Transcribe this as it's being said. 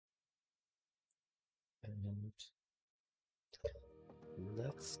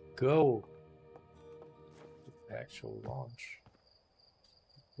Let's go. Actual launch.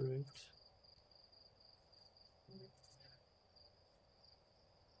 Great.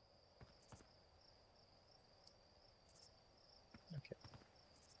 Okay.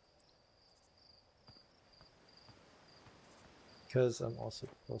 Because I'm also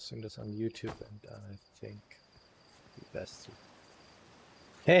posting this on YouTube, and I think it'd be best to.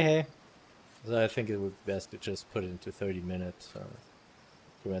 Hey. So I think it would be best to just put it into 30 minutes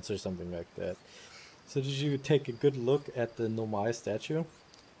or something like that. So did you take a good look at the Nomai statue?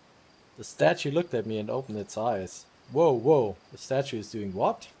 The statue looked at me and opened its eyes. Whoa, the statue is doing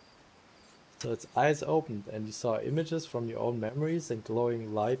what? So its eyes opened and you saw images from your own memories and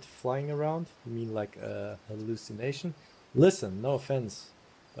glowing light flying around? You mean like a hallucination? Listen, no offense,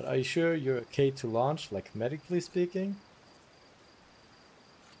 but are you sure you're okay to launch, like medically speaking?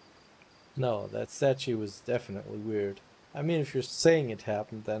 No, that statue was definitely weird. I mean, if you're saying it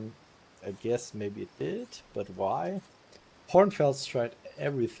happened, then I guess maybe it did, but why? Hornfels tried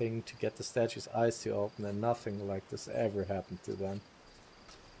everything to get the statue's eyes to open, and nothing like this ever happened to them.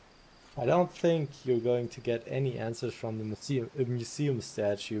 I don't think you're going to get any answers from the museum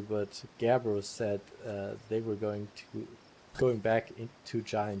statue, but Gabbro said they were going back into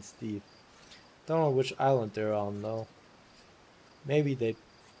Giant's Deep. Don't know which island they're on though. Maybe they'd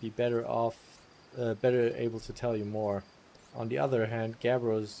be better able to tell you more. On the other hand,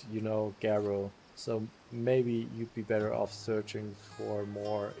 Gabbro's, Gabbro, so maybe you'd be better off searching for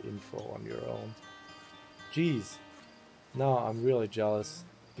more info on your own. Geez, no, I'm really jealous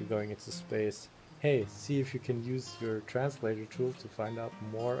you're going into space. Hey, see if you can use your translator tool to find out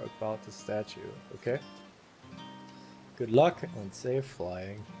more about the statue, okay? Good luck and safe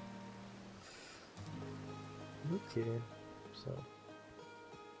flying. Okay, so...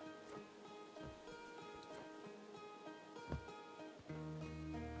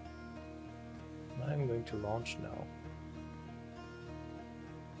 I'm going to launch now.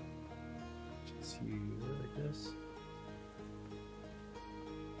 Just here like this.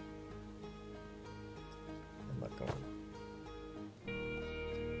 I'm not going.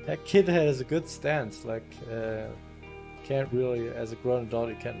 That kid has a good stance, like can't really, as a grown adult,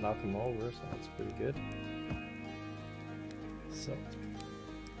 you can't knock him over, so that's pretty good. So,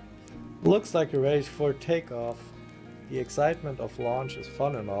 looks like you're ready for takeoff. The excitement of launch is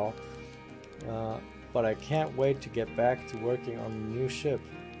fun and all. But I can't wait to get back to working on the new ship.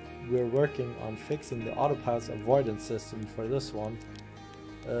 We're working on fixing the autopilot's avoidance system for this one.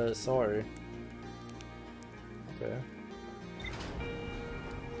 Sorry. Okay.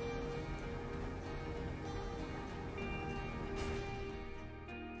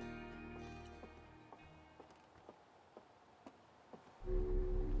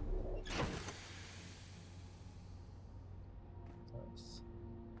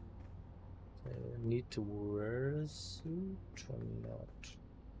 Need to wear a suit or not?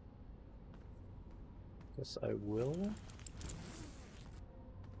 Guess I will.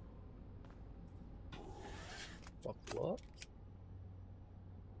 Fuck what?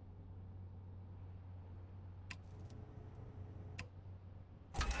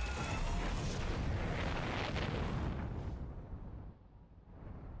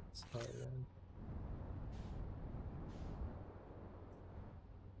 Sorry then.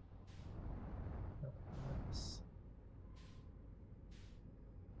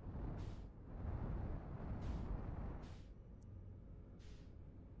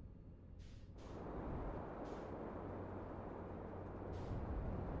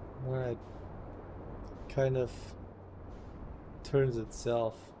 It kind of turns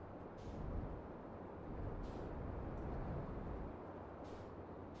itself.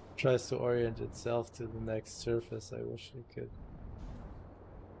 Tries to orient itself to the next surface. I wish it could.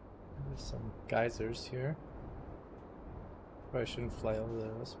 There's some geysers here. Probably shouldn't fly over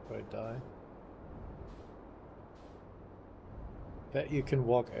there, I'll probably die. Bet you can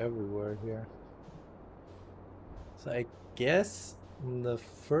walk everywhere here. So I guess the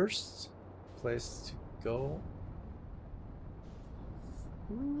first place to go.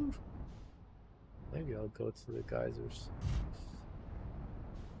 Maybe I'll go to the geysers.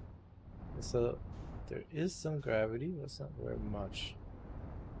 So there is some gravity, but it's not very much.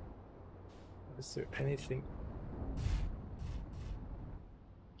 Is there anything?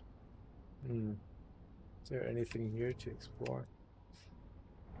 Is there anything here to explore?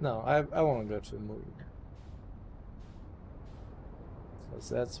 No, I want to go to the movie. Because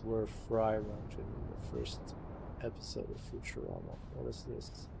that's where Fry went in the first episode of Futurama. What is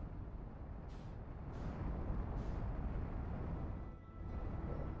this?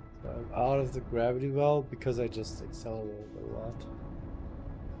 So I'm out of the gravity well because I just accelerated a lot.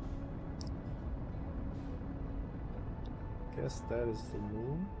 guess that is the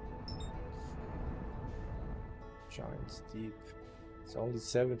moon. Giant's Deep. It's only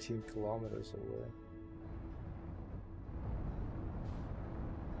 17 kilometers away.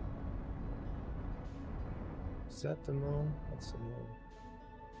 Is that the moon? That's the moon.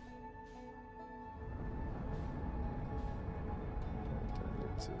 And I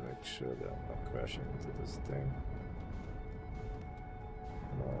need to make sure that I'm not crashing into this thing.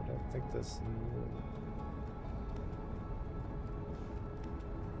 No, I don't think that's the moon.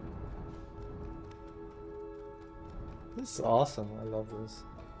 This is awesome. I love this.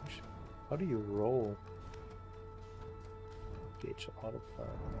 How do you roll? Gauge autopilot. I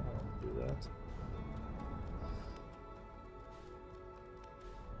don't want to do that.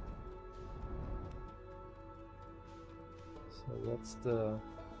 So what's the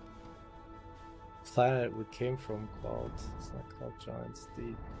planet we came from called? It's not called Giant's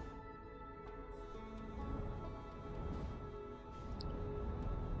Deep.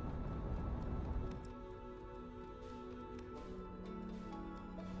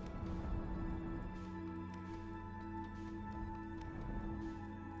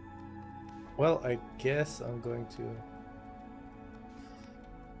 Well, I guess I'm going to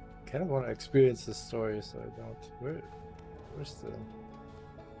kind of want to experience the story, so I don't. Where do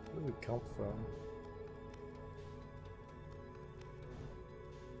we come from?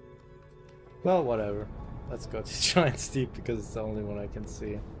 Well, whatever. Let's go to Giant's Deep because it's the only one I can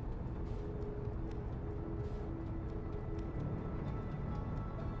see.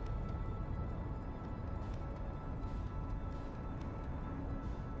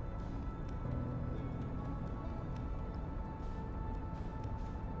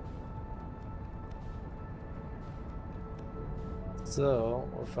 So,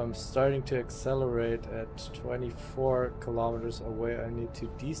 if I'm starting to accelerate at 24 kilometers away, I need to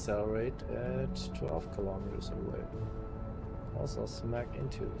decelerate at 12 kilometers away. Also smack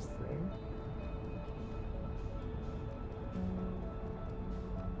into this thing.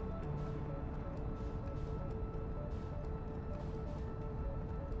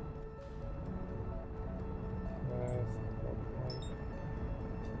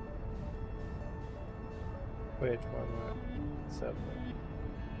 Wait, one more. 7.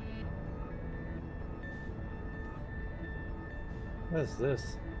 What is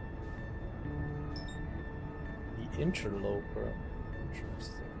this? The interloper.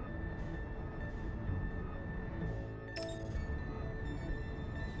 Interesting.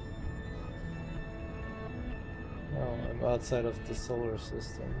 Oh, I'm outside of the solar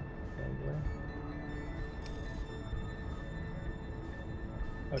system.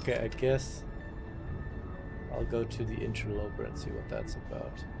 Okay, I guess I'll go to the interloper and see what that's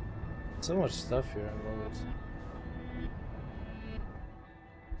about. So much stuff here, I love it.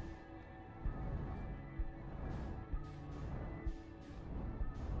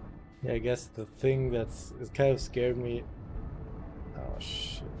 Yeah, I guess the thing that's it kind of scared me. Oh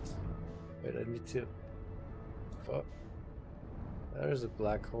shit. Wait, I need to. Fuck. There's a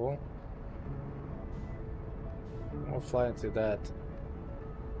black hole. I'll fly into that.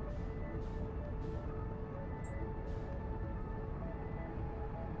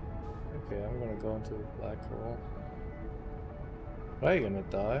 Okay, I'm gonna go into a black hole. Are you gonna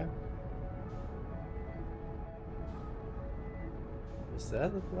die? Is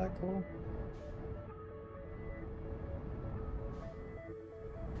that a black hole?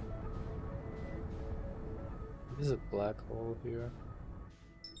 There's a black hole here.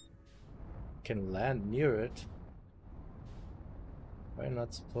 Can land near it. I'm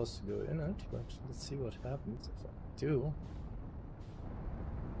not supposed to go in it, but let's see what happens if I do.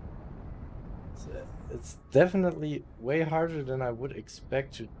 It's definitely way harder than I would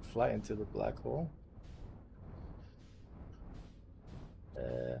expect to fly into the black hole.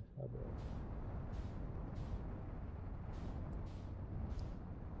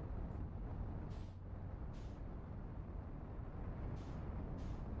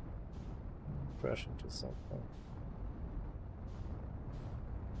 Crash into something.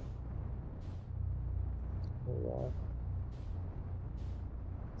 Oh wow.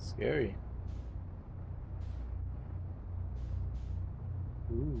 Scary.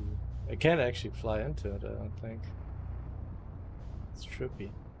 Ooh. I can't actually fly into it, I don't think. It's trippy.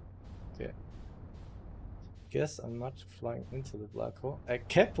 Okay. Guess I'm not flying into the black hole. I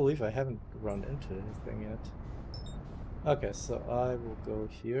can't believe I haven't run into anything yet. Okay, so I will go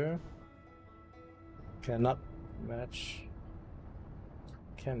here. Cannot match.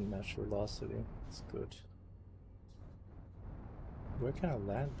 Can match velocity. It's good. Where can I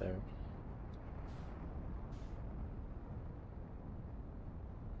land there?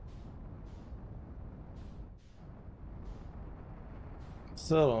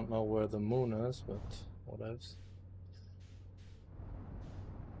 Still don't know where the moon is, but what else?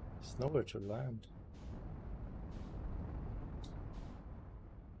 There's nowhere to land.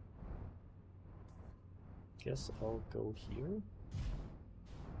 Guess I'll go here.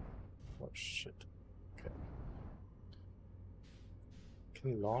 Oh shit. Okay.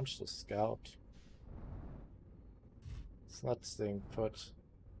 Can we launch the scout? It's not staying put.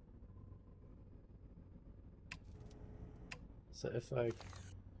 So if I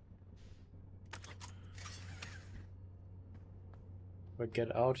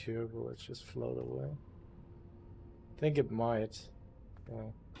get out here, will it just float away? I think it might.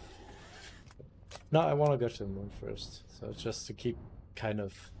 Yeah. No, I want to go to the moon first. So just to keep kind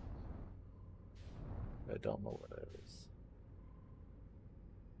of... I don't know what it is.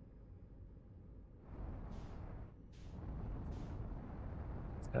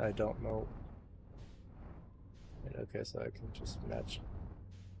 I don't know. Okay, so I can just match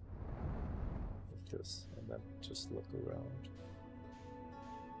with this and then just look around.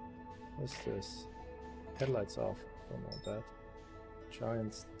 What's this? Headlights off. Don't want that.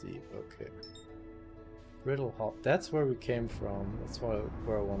 Giant's Deep. Okay. Riddle Hollow. That's where we came from. That's where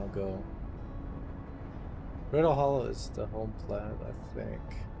I want to go. Riddle Hollow is the home planet, I think.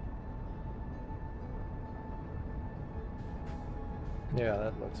 Yeah,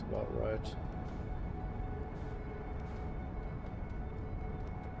 that looks about right.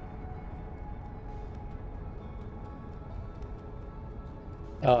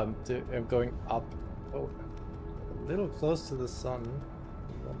 Oh, I'm going up. Oh, a little close to the sun.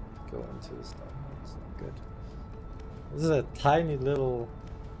 I won't go into the sun. That's not good. This is a tiny little...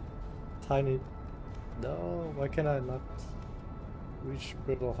 Tiny... No, why can I not reach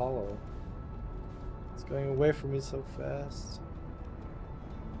Riddle Hollow? It's going away from me so fast.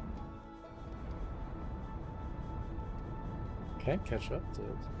 Can't catch up to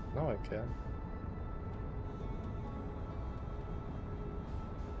it. No, I can.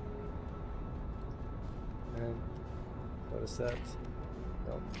 And what is that?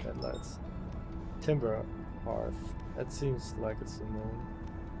 No, headlights. Timber Hearth. That seems like it's the moon.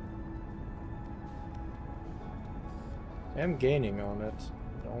 I'm gaining on it,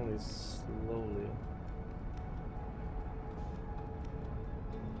 but only slowly.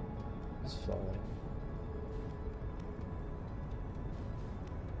 It's fine.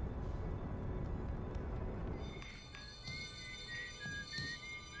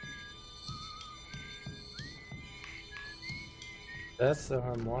 That's the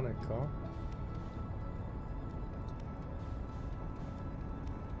harmonica.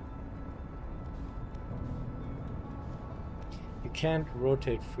 You can't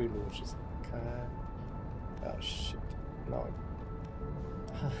rotate freely, which is kind of... Oh shit. No.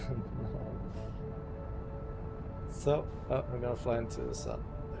 No. So, oh, I'm gonna fly into the sun.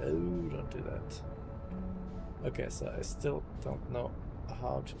 Oh, don't do that. Okay, so I still don't know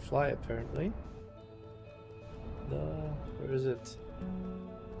how to fly apparently. No, where is it?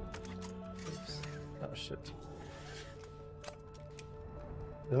 Oops. Oh shit.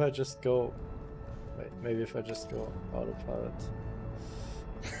 If I just go... Wait, maybe if I just go autopilot.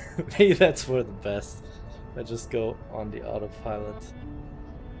 Maybe that's for the best. If I just go on the autopilot.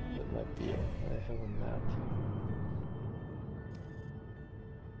 That might be... I have a map.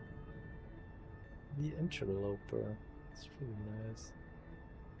 The Interloper. It's really nice.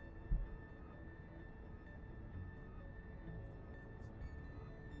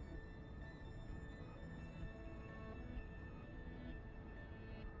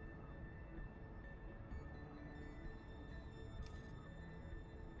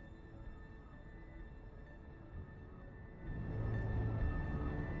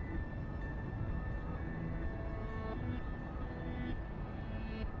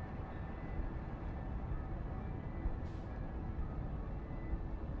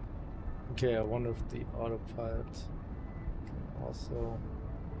 Okay, I wonder if the autopilot can also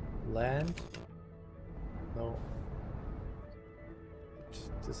land. No. It's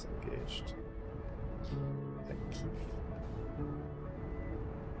disengaged. Thank you.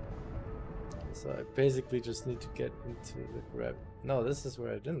 So I basically just need to get into the grab. No, this is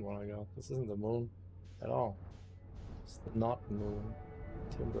where I didn't want to go. This isn't the moon at all. It's not the moon.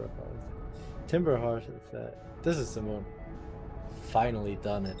 Timber Hearth. Timber Hearth is that. This is the moon. Finally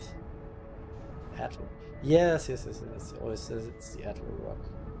done it. Atl. Yes. It always says it's the Atl Rock.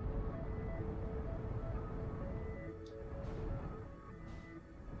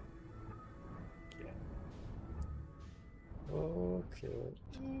 Yeah. Okay.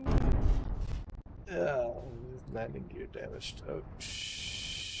 Oh, landing gear damaged. Oh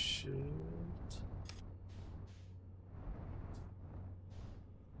shit.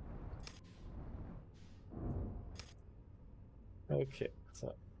 Okay,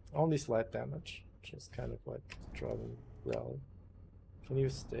 so only slight damage, just kind of like driving rally. Can you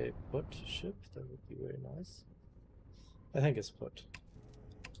stay put, ship? That would be very nice. I think it's put.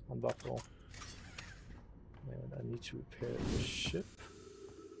 Unbuckle. And I need to repair the ship.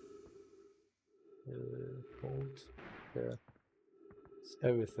 Hold. Repair. It's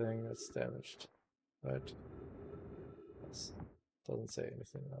everything that's damaged. Right? Yes. Doesn't say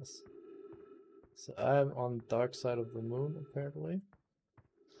anything else. So I'm on dark side of the moon, apparently.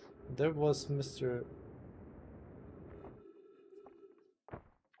 There was Mr.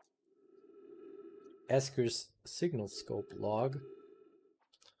 Esker's signal scope log.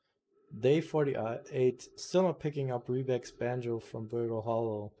 Day 48, still not picking up Rebec's banjo from Burgle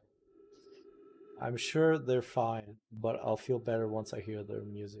Hollow. I'm sure they're fine, but I'll feel better once I hear their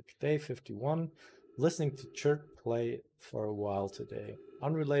music. Day 51, listening to Chert play for a while today.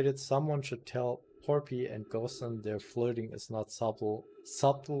 Unrelated, someone should tell Porpy and Ghostan their flirting is not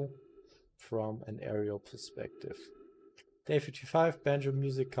subtle from an aerial perspective. Day 55, banjo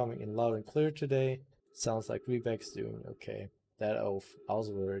music coming in loud and clear today. Sounds like Rebec's doing okay. That oaf, I was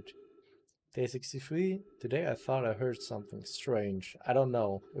worried. Day 63, today I thought I heard something strange. I don't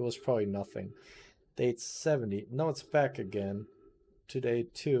know, it was probably nothing. Day 70, no, it's back again. Today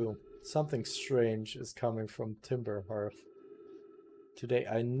too, something strange is coming from Timberhearth. Today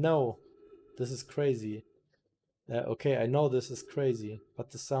I know this is crazy. Okay, I know this is crazy,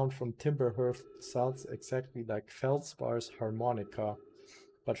 but the sound from Timberhearth sounds exactly like Feldspar's harmonica.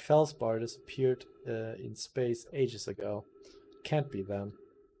 But Felspar disappeared in space ages ago. Can't be them.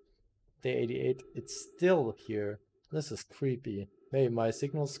 Day 88, it's still here. This is creepy. Maybe my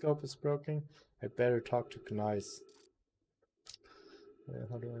signal scope is broken. I better talk to Knice.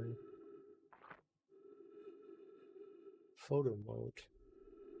 How do I... Photo mode.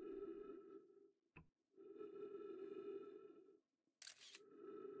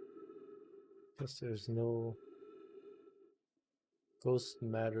 Guess there's no ghost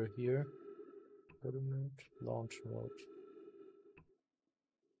matter here. Photo mode. Launch mode.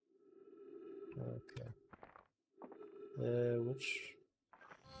 Okay. Which...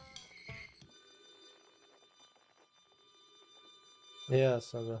 Yeah,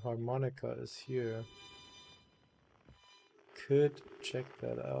 so the harmonica is here. Could check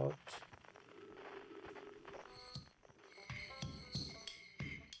that out.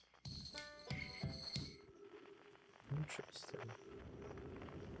 Interesting.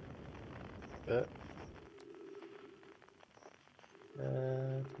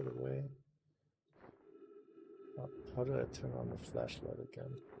 Put away. Oh, how do I turn on the flashlight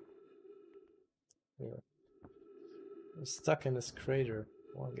again? Here. I'm stuck in this crater.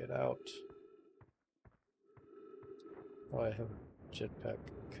 I want to get out. Oh, I have a jetpack.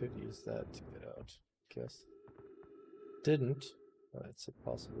 Could use that to get out. Guess. Didn't. But it's a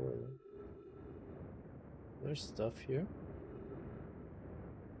possibility. There's stuff here.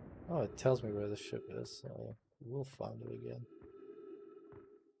 Oh, it tells me where the ship is, so we'll find it again.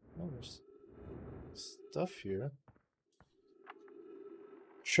 Oh, there's stuff here.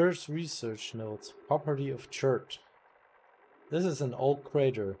 Church research notes. Property of Church. This is an old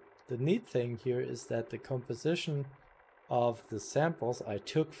crater. The neat thing here is that the composition of the samples I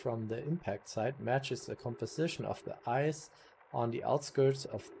took from the impact site matches the composition of the ice on the outskirts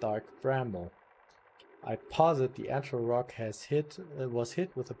of Dark Bramble. I posit the antler rock was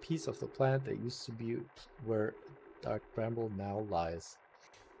hit with a piece of the planet that used to be where Dark Bramble now lies.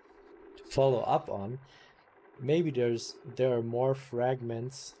 To follow up on, maybe there are more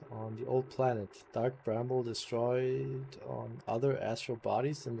fragments on the old planet. Dark Bramble destroyed on other astral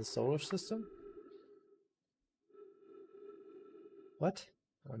bodies in the solar system? What?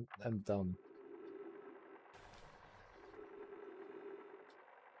 I'm dumb.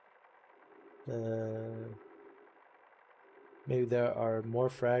 Maybe there are more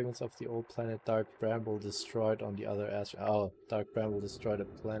fragments of the old planet Dark Bramble destroyed on the other astral. Oh, Dark Bramble destroyed a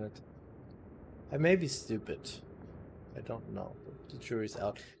planet. I may be stupid. I don't know. The jury's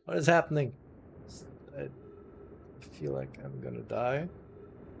out. What is happening? I feel like I'm gonna die.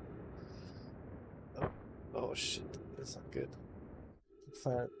 Oh shit, that's not good.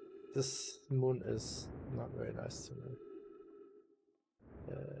 This moon is not very nice to me.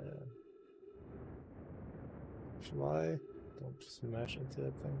 Fly. Don't smash into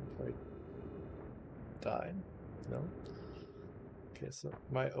that thing before I die. No? Okay, so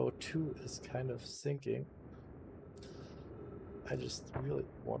my O2 is kind of sinking. I just really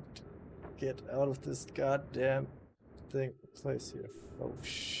want to get out of this goddamn place here. Oh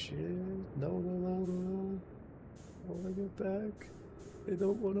shit. No. I want to get back. I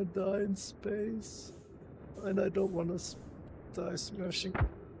don't want to die in space. And I don't want to Die smashing.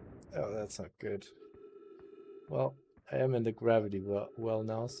 Oh, that's not good. Well, I am in the gravity well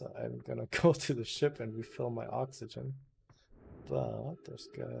now, so I'm gonna go to the ship and refill my oxygen. But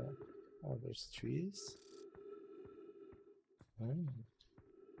there's trees.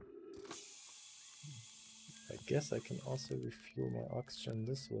 I guess I can also refuel my oxygen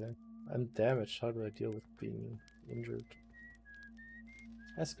this way. I'm damaged. How do I deal with being injured?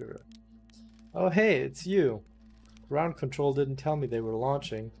 Escarot. Oh hey, it's you. Ground control didn't tell me they were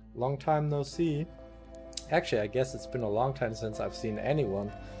launching. Long time no see. Actually, I guess it's been a long time since I've seen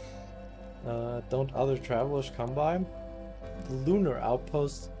anyone. Don't other travelers come by? The lunar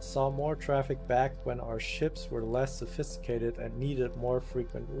outpost saw more traffic back when our ships were less sophisticated and needed more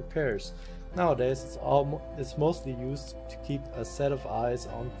frequent repairs. Nowadays, it's mostly used to keep a set of eyes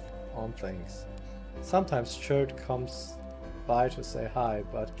on things. Sometimes Chert comes by to say hi,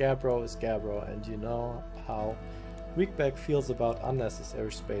 but Gabbro is Gabbro, and you know how Rieckbeck feels about unnecessary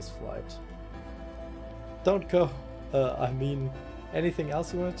spaceflight. Don't go. I mean, anything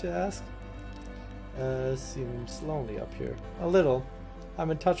else you wanted to ask? Seems lonely up here. A little.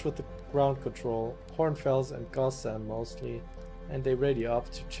 I'm in touch with the ground control, Hornfels and Gossam mostly, and they radio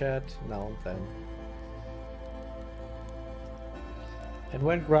up to chat now and then. And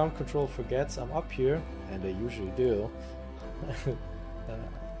when ground control forgets I'm up here, and they usually do,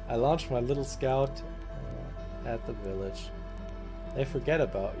 I launch my little scout at the village. They forget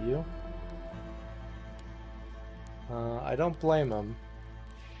about you. I don't blame them.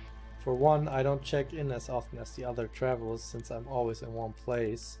 For one, I don't check in as often as the other travelers since I'm always in one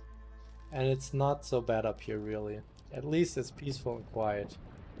place. And it's not so bad up here really. At least it's peaceful and quiet.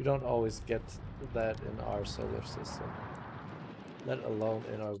 You don't always get that in our solar system. Let alone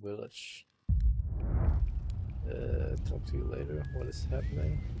in our village. Talk to you later. What is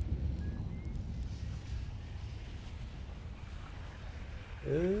happening?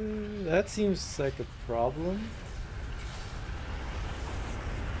 That seems like a problem.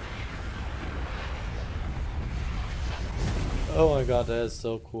 Oh my god, that is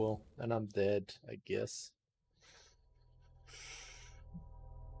so cool. And I'm dead, I guess.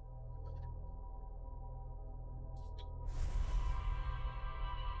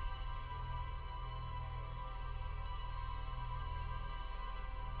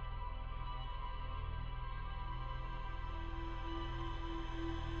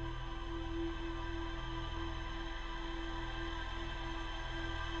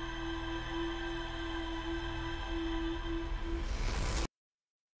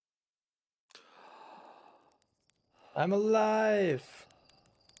 I'm alive!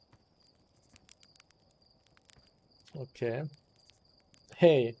 Okay.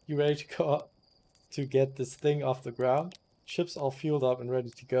 Hey, you ready to go to get this thing off the ground? Ship's all fueled up and ready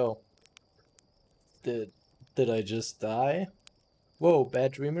to go. Did I just die? Whoa,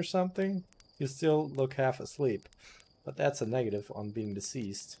 bad dream or something? You still look half asleep. But that's a negative on being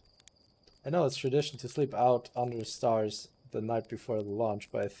deceased. I know it's tradition to sleep out under the stars the night before the launch,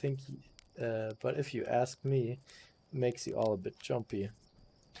 but I think, but if you ask me, it makes you all a bit jumpy.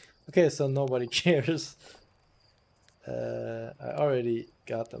 Okay, so nobody cares. I already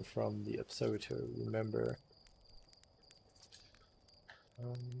got them from the observatory, remember?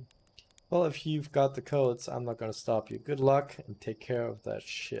 Well, if you've got the codes, I'm not gonna stop you. Good luck and take care of that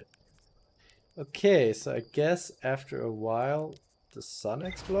shit. Okay, so I guess after a while the sun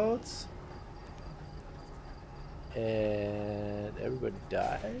explodes and everybody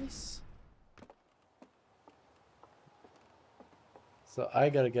dies. So I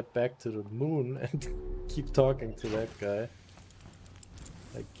gotta get back to the moon and keep talking to that guy,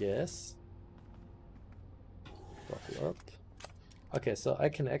 I guess. Buckle up. Okay, so I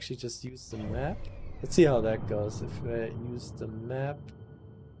can actually just use the map. Let's see how that goes. If I use the map.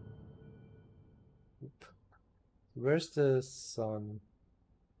 Oop. Where's the sun?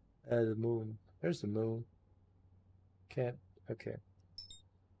 The moon. There's the moon. Can't. Okay.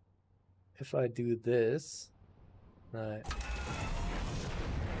 If I do this, I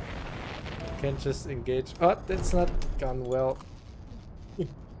can't just engage. Oh, that's not gone well.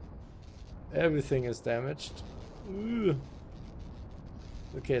 Everything is damaged. Ooh.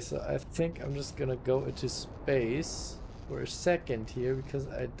 Okay, so I think I'm just gonna go into space for a second here because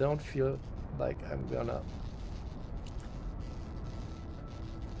I don't feel like I'm gonna...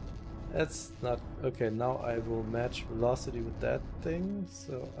 That's not... Okay, now I will match velocity with that thing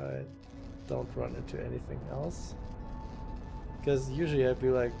so I don't run into anything else. Because usually I'd be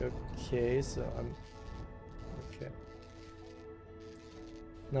like, okay, so I'm... Okay.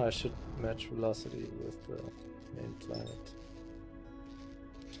 No, I should match velocity with the main planet.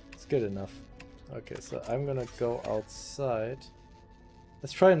 It's good enough. Okay, so I'm gonna go outside.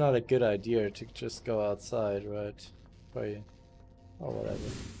 It's probably not a good idea to just go outside, right? Probably. Oh, whatever.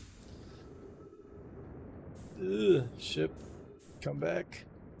 Ugh, ship. Come back.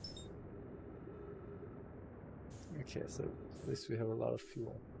 Okay, so at least we have a lot of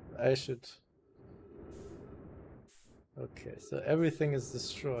fuel. I should... Okay, so everything is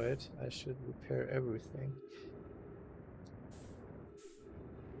destroyed. I should repair everything.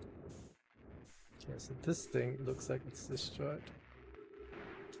 Okay, so this thing looks like it's destroyed.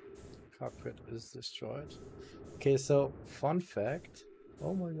 Cockpit is destroyed. Okay, so fun fact.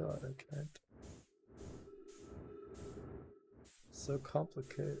 Oh my god, I can't. So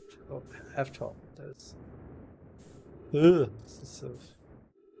complicated. Oh, F-top, that's... Ugh, this is so...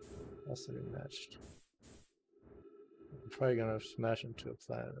 Also matched. I'm probably gonna smash into a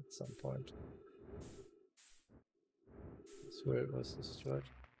planet at some point. That's where it was destroyed.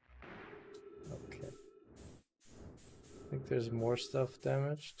 Okay. I think there's more stuff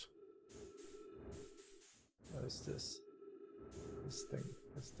damaged. What is this? This thing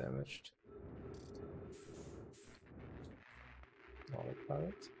is damaged.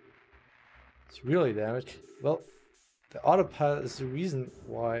 Autopilot. It's really damaged. Well, the autopilot is the reason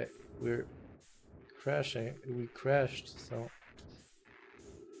why we're crashing. We crashed, so...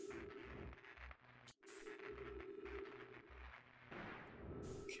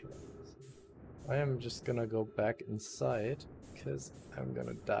 Okay. I am just gonna go back inside, because I'm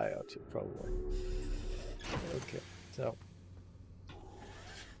gonna die out here, probably. Okay, so...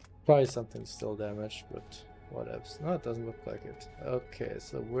 Probably something's still damaged, but whatevs. No, it doesn't look like it. Okay,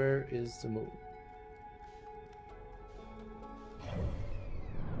 so where is the moon?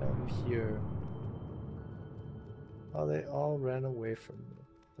 Here. Oh, they all ran away from me.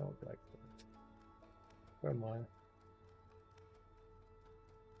 Don't like that. Where am I?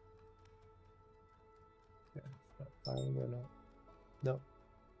 Okay, I'm gonna... No.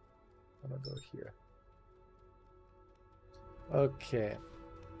 I'm gonna go here. Okay.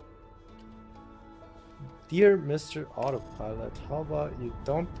 Dear Mr. Autopilot, how about you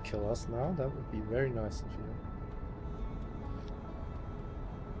don't kill us now? That would be very nice of you.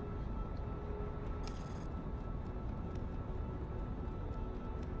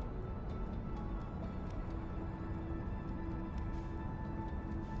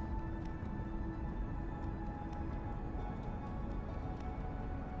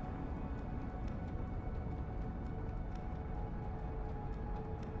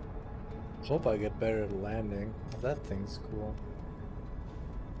 Hope I get better at landing. That thing's cool.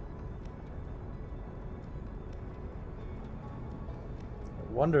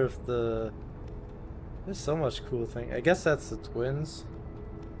 I wonder if the... There's so much cool thing. I guess that's the twins.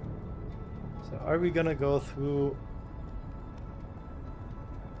 So are we gonna go through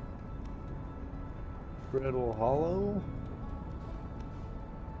Brittle Hollow?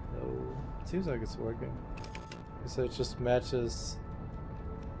 No. Seems like it's working. So it just matches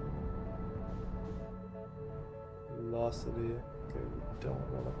velocity. Okay, we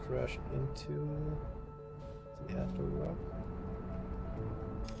don't want to crash into the Adler Rock.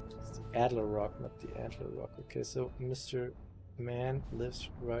 It's the Adler Rock, not the Antler Rock. Okay, so Mr. Man lives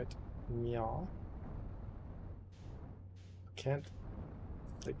right meow. Can't...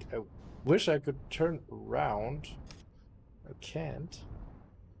 Like, I wish I could turn around. I can't.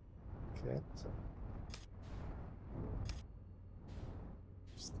 Okay, so...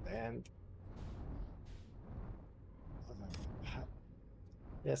 Just land.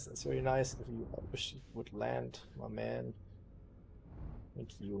 Yes, that's very nice of you. I wish it would land, my man. Thank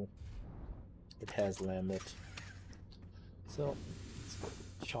you. It has landed. So, let's go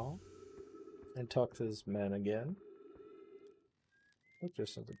to Shaw and talk to this man again. Look,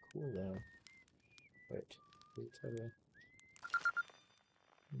 there's something cool there. Wait, tell me.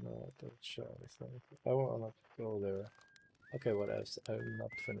 No, it doesn't show anything. I want to go there. Okay, what else? I'm not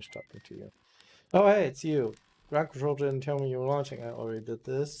finished talking to you. Oh, hey, it's you. Ground control didn't tell me you were launching. I already did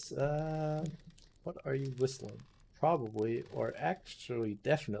this. What are you whistling? Probably, or actually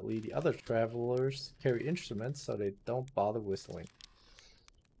definitely, the other travelers carry instruments so they don't bother whistling.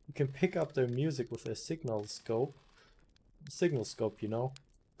 You can pick up their music with a signal scope, you know.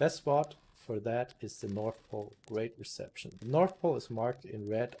 Best spot for that is the North Pole. Great reception. The North Pole is marked in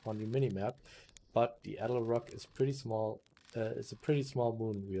red on your minimap, but the Adler Rock is pretty small. It's a pretty small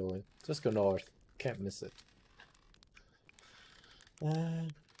moon, really. Just go north. Can't miss it.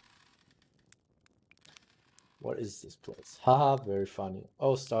 What is this place? Haha, very funny.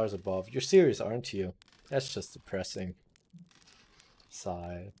 Oh, stars above. You're serious, aren't you? That's just depressing.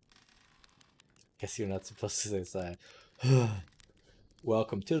 Sigh. Guess you're not supposed to say sigh.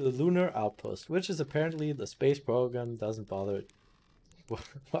 Welcome to the Lunar Outpost, which is apparently the space program doesn't bother.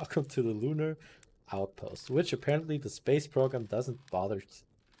 Welcome to the Lunar Outpost, which apparently the space program doesn't bother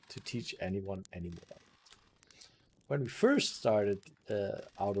to teach anyone anymore. When we first started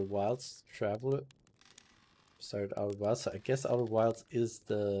Outer Wilds, Traveler started Outer Wilds, so I guess Outer Wilds is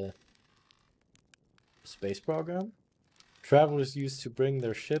the space program. Travelers used to bring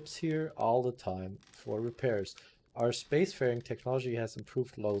their ships here all the time for repairs. Our spacefaring technology has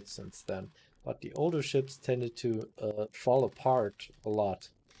improved loads since then, but the older ships tended to fall apart a lot,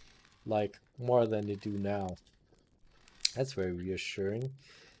 like more than they do now. That's very reassuring.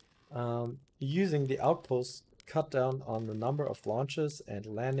 Using the outpost cut down on the number of launches and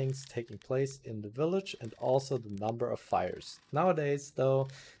landings taking place in the village and also the number of fires. Nowadays, though,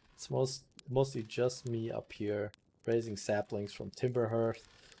 it's mostly just me up here raising saplings from timber hearth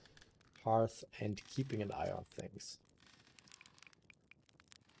and keeping an eye on things.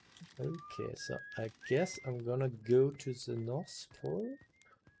 Okay, so I guess I'm gonna go to the North Pole.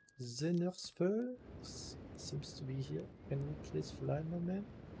 The North Pole seems to be here. Can you please fly, my man?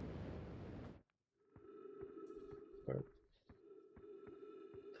 Or...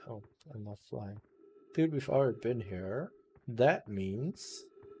 oh, I'm not flying. Dude, we've already been here. That means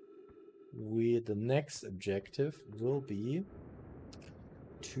the next objective will be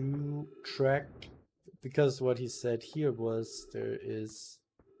to track, because what he said here was there is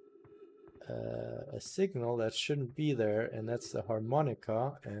a signal that shouldn't be there, and that's the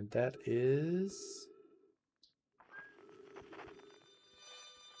harmonica, and that is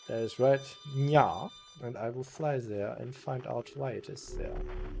right, Nya, and I will fly there and find out why it is there.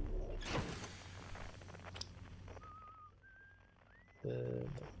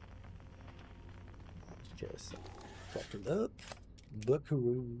 Okay, so buckle up,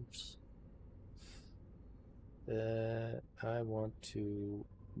 buckaroos. I want to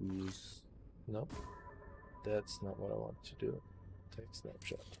use... nope, that's not what I want to do. Take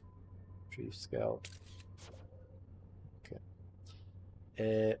snapshot. Chief scout. Okay.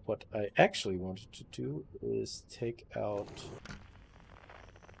 What I actually wanted to do is take out...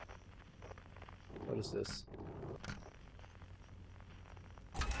 what is this?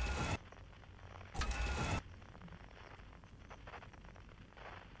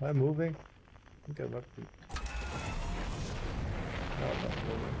 Am I moving? I think I'm not... no, I'm not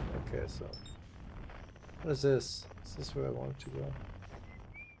moving. Okay, so... what is this? Is this where I want to go?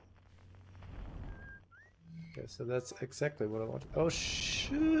 Okay, so that's exactly what I want. Oh,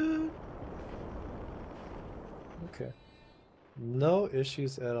 shoot! Okay. No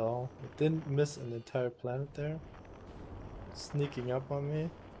issues at all. I didn't miss an entire planet there. Sneaking up on me.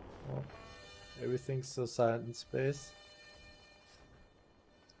 Well, everything's so silent in space.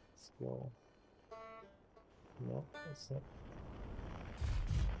 Let's go. No, that's not.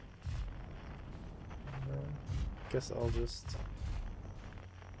 No. Guess I'll just...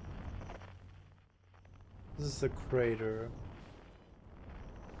 this is a crater.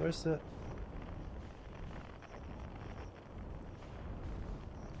 Where's the...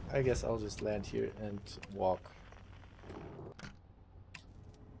 I guess I'll just land here and walk.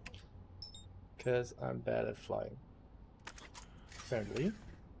 Because I'm bad at flying. Apparently.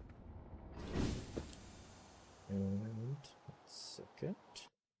 And... 1 second.